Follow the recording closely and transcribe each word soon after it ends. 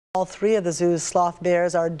All three of the zoo's sloth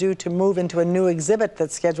bears are due to move into a new exhibit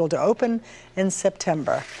that's scheduled to open in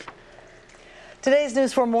September. Today's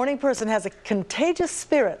News 4 morning person has a contagious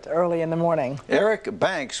spirit early in the morning. Eric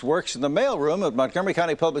Banks works in the mailroom at Montgomery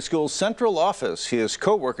County Public Schools' central office. His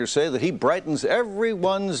co-workers say that he brightens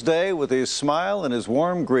everyone's day with his smile and his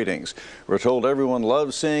warm greetings. We're told everyone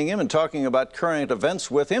loves seeing him and talking about current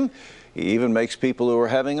events with him. He even makes people who are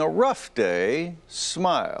having a rough day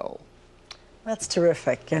smile. That's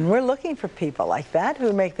terrific, and we're looking for people like that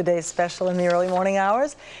who make the day special in the early morning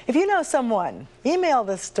hours. If you know someone, email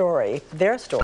this story, their story.